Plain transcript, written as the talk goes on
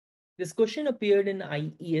This question appeared in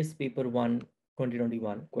IES paper 1,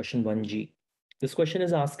 2021, question 1G. This question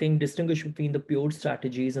is asking distinguish between the pure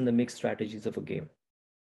strategies and the mixed strategies of a game.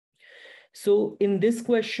 So in this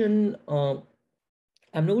question, I'm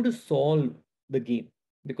not going to solve the game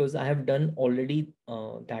because I have done already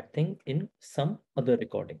that thing in some other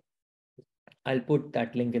recording. I'll put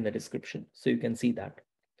that link in the description so you can see that.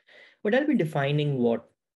 But I'll be defining what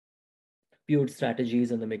pure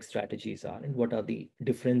strategies and the mixed strategies are and what are the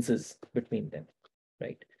differences between them,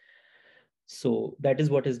 right? So that is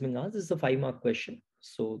what is being asked. This is a 5-mark question.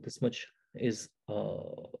 So this much is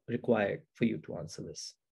required for you to answer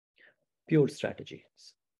this. Pure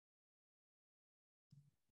strategies.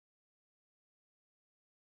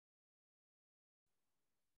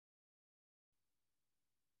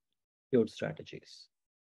 Pure strategies.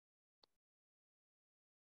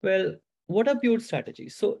 Well, what are pure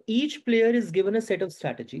strategies? So each player is given a set of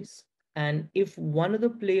strategies. And if one of the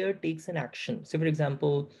player takes an action, say for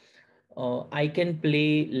example, I can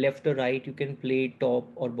play left or right, you can play top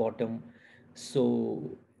or bottom.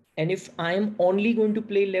 So, and if I'm only going to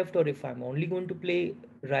play left or if I'm only going to play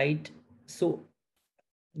right, so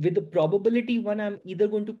with the probability 1, I'm either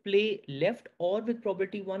going to play left or with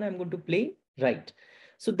probability 1, I'm going to play right.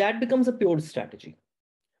 So that becomes a pure strategy,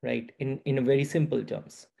 right? In a very simple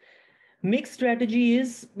terms. Mixed strategy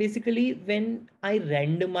is basically when I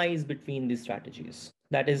randomize between these strategies.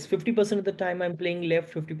 That is 50% of the time I'm playing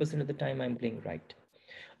left, 50% of the time I'm playing right.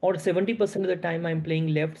 Or 70% of the time I'm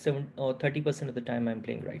playing left, or 30% of the time I'm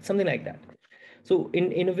playing right. Something like that. So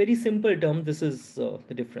in a very simple term, this is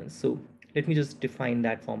the difference. So let me just define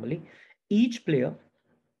that formally. Each player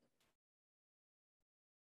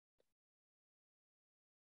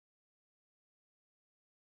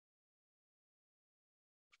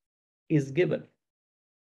is given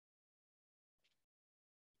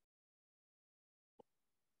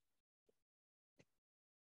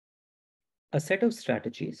a set of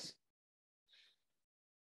strategies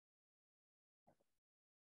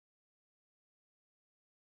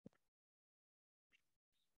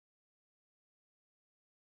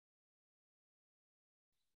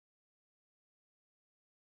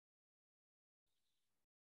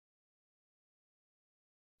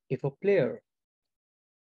if a player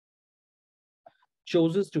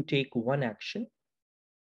chooses to take one action,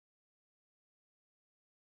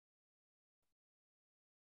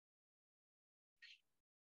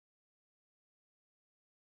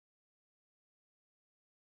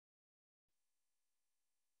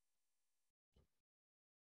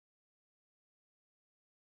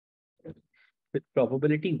 with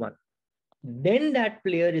probability 1, then that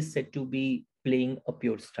player is said to be playing a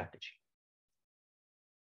pure strategy.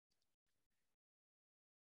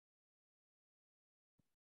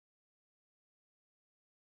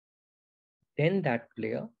 Then that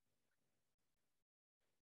player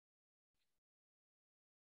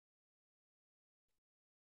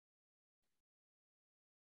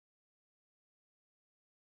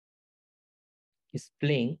is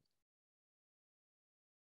playing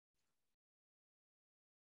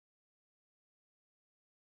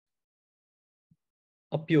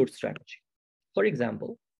a pure strategy. For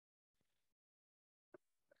example,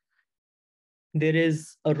 there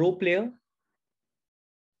is a row player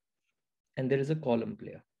and there is a column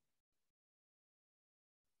player,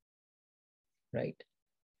 right?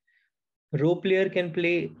 Row player can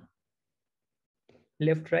play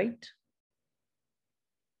left, right,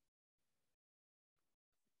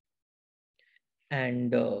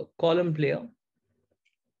 and column player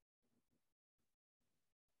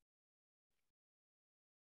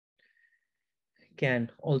can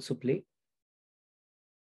also play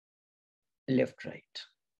left, right,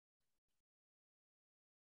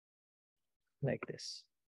 like this.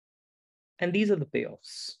 And these are the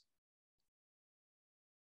payoffs.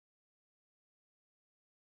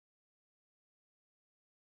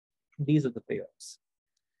 These are the payoffs.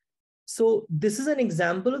 So this is an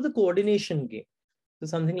example of the coordination game. So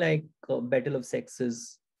something like Battle of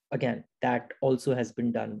Sexes, again, that also has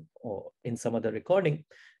been done in some other recording.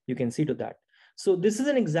 You can see to that. So this is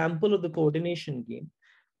an example of the coordination game.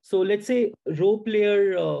 So let's say row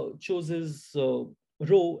player chooses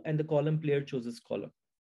row and the column player chooses column,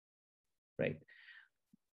 right?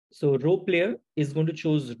 So row player is going to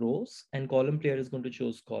choose rows and column player is going to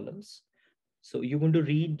choose columns. So you're going to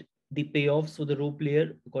read the payoffs for the row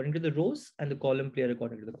player according to the rows and the column player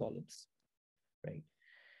according to the columns, right?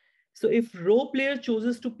 So if row player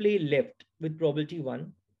chooses to play left with probability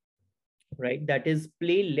 1, right, that is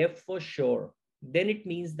play left for sure, then it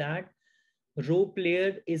means that row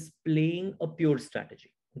player is playing a pure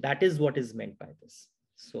strategy. That is what is meant by this.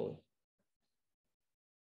 So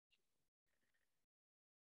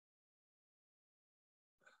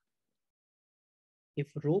if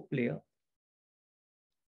row player,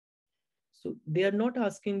 so they are not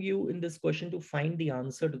asking you in this question to find the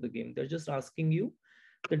answer to the game. They're just asking you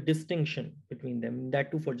the distinction between them,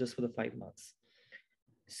 that too for just for the 5 marks.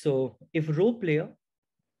 So if row player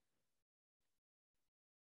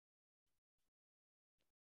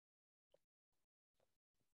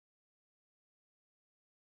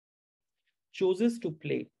chooses to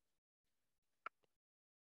play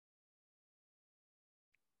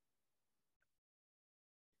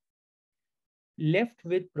left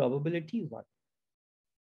with probability 1,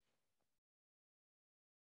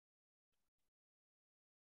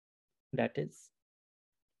 that is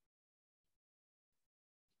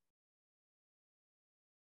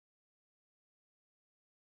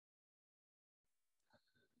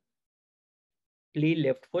play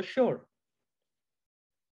left for sure.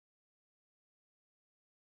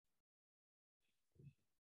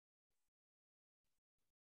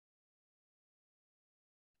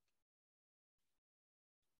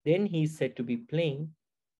 Then he is said to be playing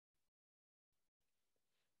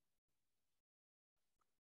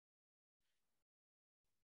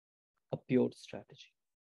a pure strategy.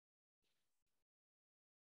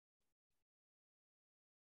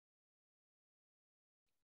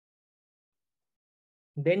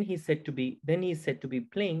 Then he is said to be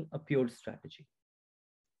playing a pure strategy.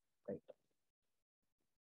 Right.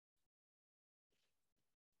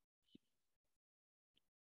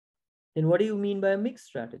 Then what do you mean by a mixed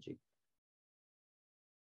strategy?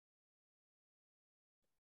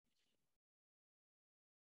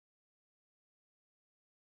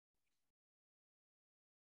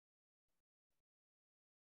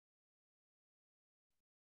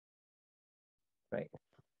 Right.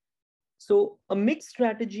 So a mixed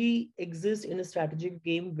strategy exists in a strategic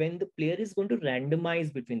game when the player is going to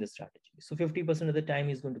randomize between the strategies. So 50% of the time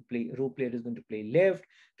he's going to play, row player is going to play left,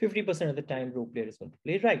 50% of the time row player is going to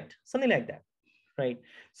play right, something like that, right?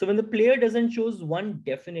 So when the player doesn't choose one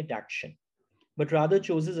definite action, but rather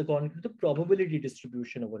chooses according to the probability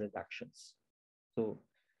distribution over his actions. So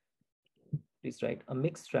please write a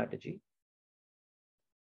mixed strategy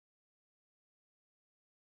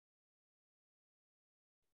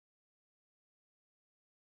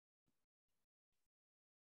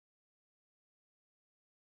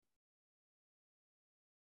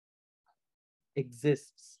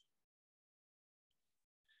exists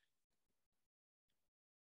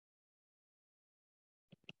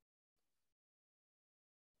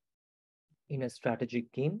in a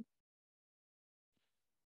strategic game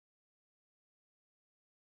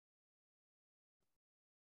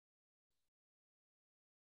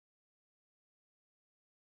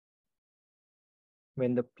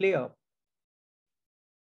when the player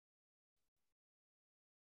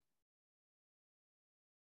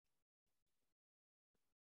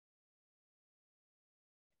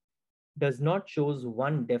does not choose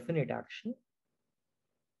one definite action,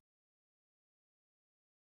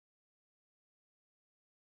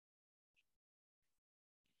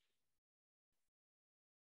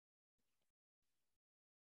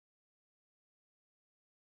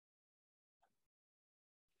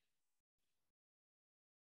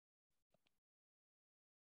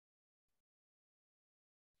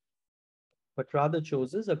 but rather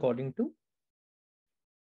chooses according to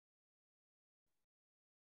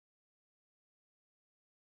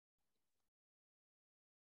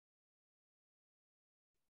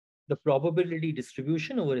the probability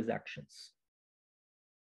distribution over his actions.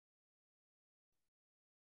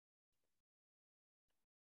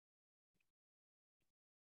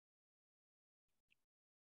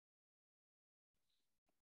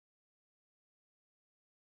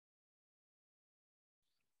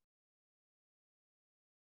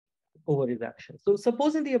 Over his actions. So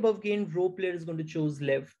suppose in the above game, row player is going to choose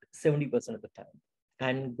left 70% of the time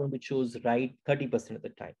and going to choose right 30% of the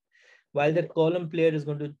time, while the column player is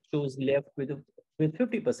going to choose left with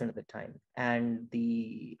 50% of the time, and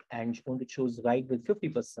going to choose right with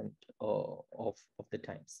 50% of the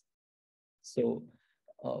times. So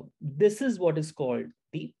this is what is called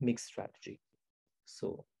the mixed strategy.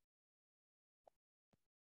 So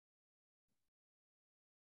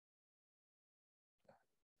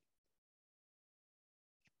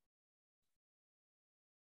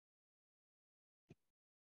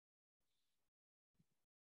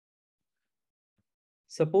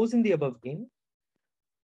suppose in the above game,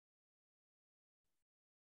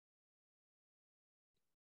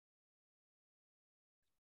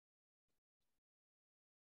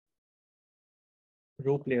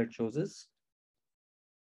 row player chooses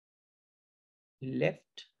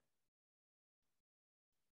left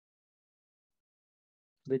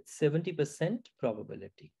with 70%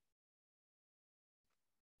 probability.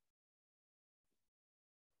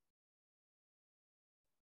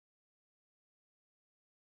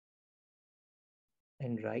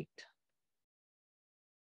 and write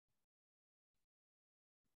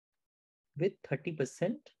with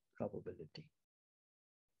 30% probability,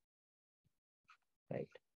 right?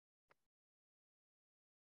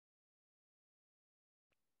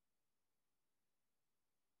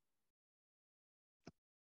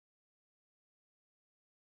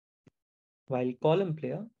 While column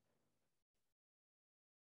player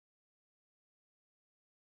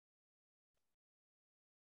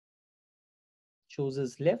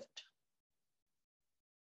chooses left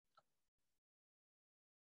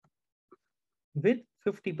with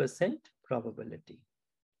 50% probability.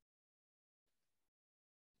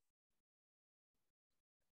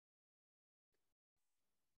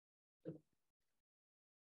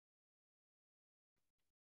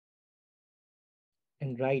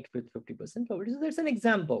 And write with 50% probability. So that's an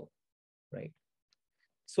example, right?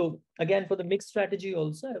 So again, for the mixed strategy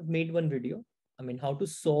also, I've made one video. I mean, how to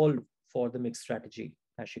solve for the mixed strategy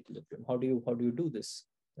Nash equilibrium. How do you do this,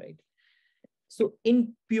 right? So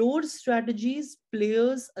in pure strategies,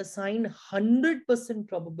 players assign 100%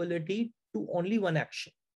 probability to only one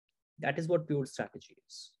action. That is what pure strategy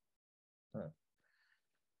is.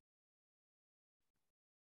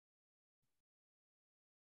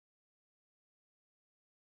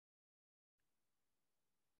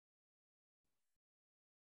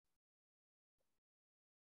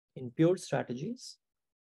 In pure strategies,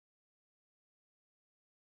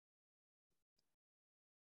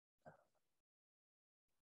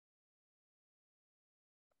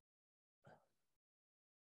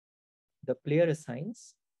 the player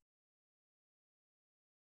assigns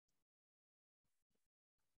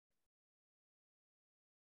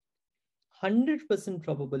 100%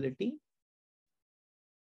 probability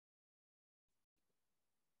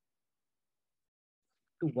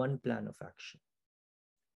to one plan of action.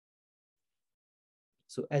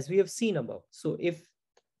 So as we have seen above, so if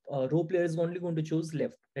a row player is only going to choose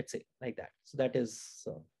left, let's say like that. So that is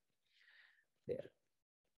there.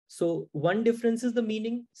 So one difference is the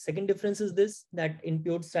meaning. Second difference is this, that in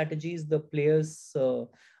pure strategies, the players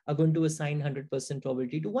are going to assign 100%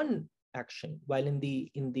 probability to one action, while in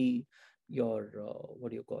the your what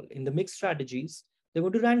do you call, in the mixed strategies, they're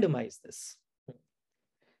going to randomize this.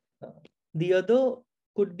 Uh, the other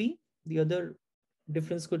could be, the other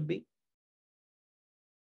difference could be,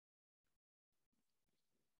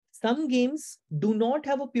 some games do not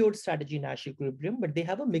have a pure strategy Nash equilibrium, but they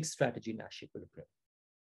have a mixed strategy Nash equilibrium.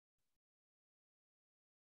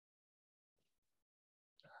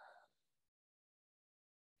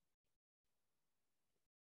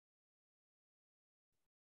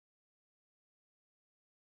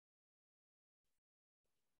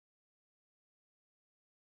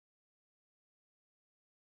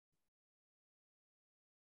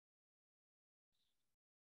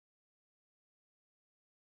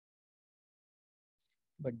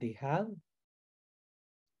 But they have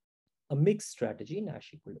a mixed strategy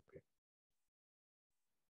Nash equilibrium.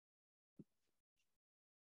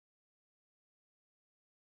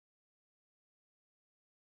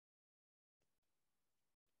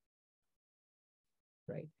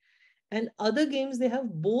 Right. And other games, they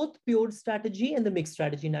have both pure strategy and the mixed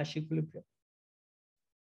strategy Nash equilibrium.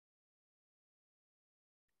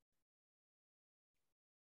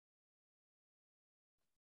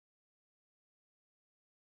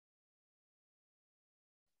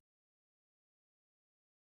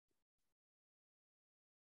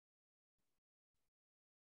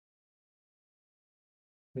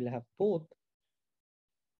 We'll have both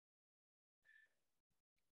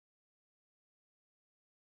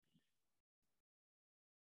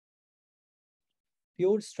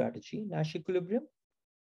pure strategy Nash equilibrium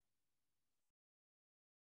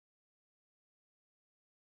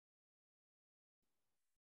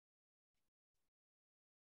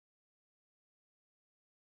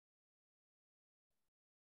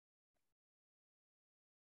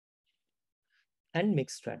and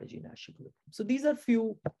mixed strategy Nash equilibrium. So these are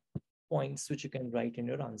few points which you can write in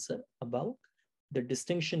your answer about the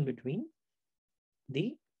distinction between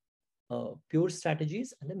the pure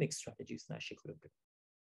strategies and the mixed strategies Nash equilibrium.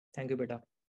 Thank you, beta.